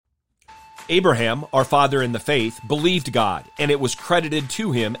Abraham, our father in the faith, believed God, and it was credited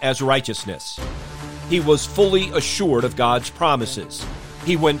to him as righteousness. He was fully assured of God's promises.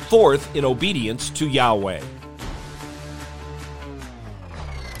 He went forth in obedience to Yahweh.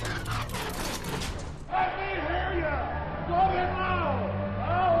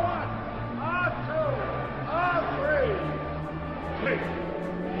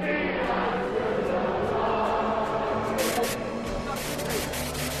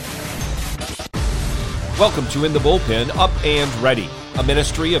 Welcome to In the Bullpen, Up and Ready, a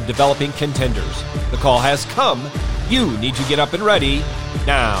ministry of developing contenders. The call has come. You need to get up and ready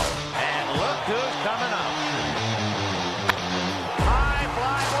now. And look who's coming up. High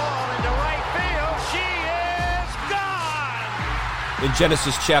fly ball into right field. She is gone. In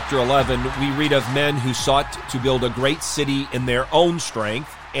Genesis chapter 11, we read of men who sought to build a great city in their own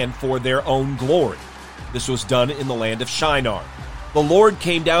strength and for their own glory. This was done in the land of Shinar. The Lord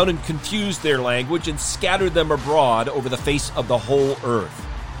came down and confused their language and scattered them abroad over the face of the whole earth.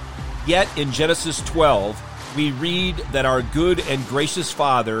 Yet in Genesis 12, we read that our good and gracious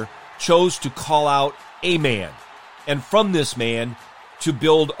Father chose to call out a man, and from this man to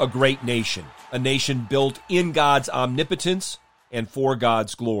build a great nation, a nation built in God's omnipotence and for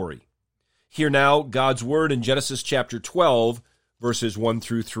God's glory. Hear now God's word in Genesis chapter 12, verses 1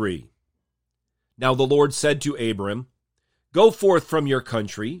 through 3. Now the Lord said to Abram, "Go forth from your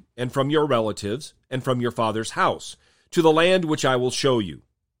country, and from your relatives, and from your father's house, to the land which I will show you.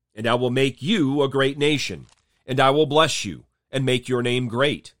 And I will make you a great nation, and I will bless you, and make your name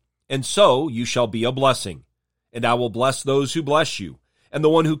great. And so you shall be a blessing. And I will bless those who bless you, and the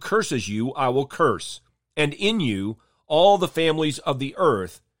one who curses you I will curse. And in you all the families of the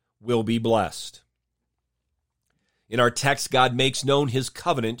earth will be blessed." In our text, God makes known his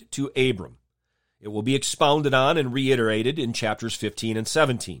covenant to Abram. It will be expounded on and reiterated in chapters 15 and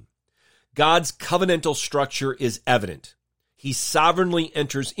 17. God's covenantal structure is evident. He sovereignly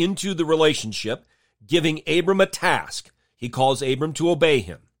enters into the relationship, giving Abram a task. He calls Abram to obey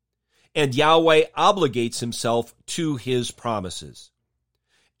him. And Yahweh obligates himself to his promises.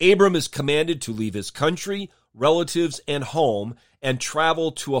 Abram is commanded to leave his country, relatives, and home and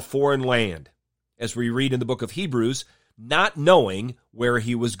travel to a foreign land, as we read in the book of Hebrews, not knowing where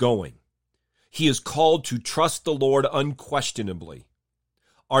he was going. He is called to trust the Lord unquestionably.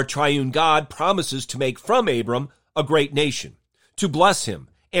 Our triune God promises to make from Abram a great nation, to bless him,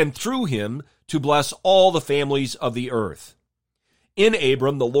 and through him to bless all the families of the earth. In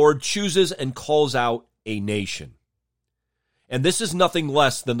Abram, the Lord chooses and calls out a nation. And this is nothing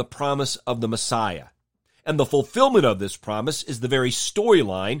less than the promise of the Messiah. And the fulfillment of this promise is the very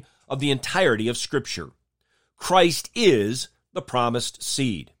storyline of the entirety of Scripture. Christ is the promised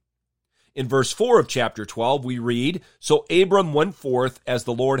seed. In verse 4 of chapter 12, we read, "So Abram went forth as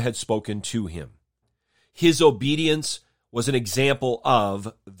the Lord had spoken to him." His obedience was an example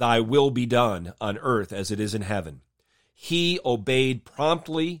of "Thy will be done on earth as it is in heaven." He obeyed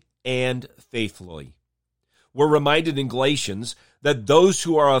promptly and faithfully. We're reminded in Galatians that those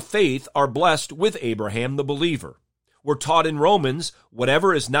who are of faith are blessed with Abraham the believer. We're taught in Romans,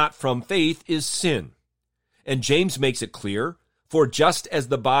 whatever is not from faith is sin. And James makes it clear, "For just as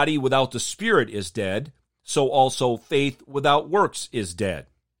the body without the spirit is dead, so also faith without works is dead."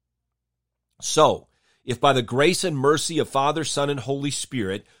 So, if by the grace and mercy of Father, Son, and Holy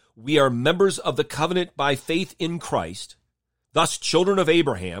Spirit, we are members of the covenant by faith in Christ, thus children of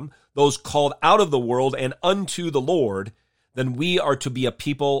Abraham, those called out of the world and unto the Lord, then we are to be a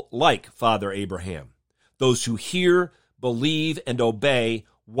people like Father Abraham, those who hear, believe, and obey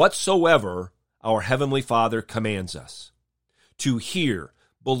whatsoever our Heavenly Father commands us. To hear,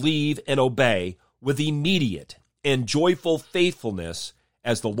 believe, and obey with immediate and joyful faithfulness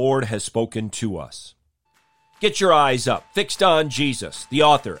as the Lord has spoken to us. Get your eyes up, fixed on Jesus, the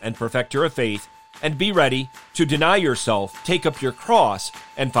author and perfecter of faith, and be ready to deny yourself, take up your cross,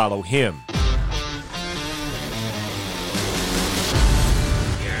 and follow him.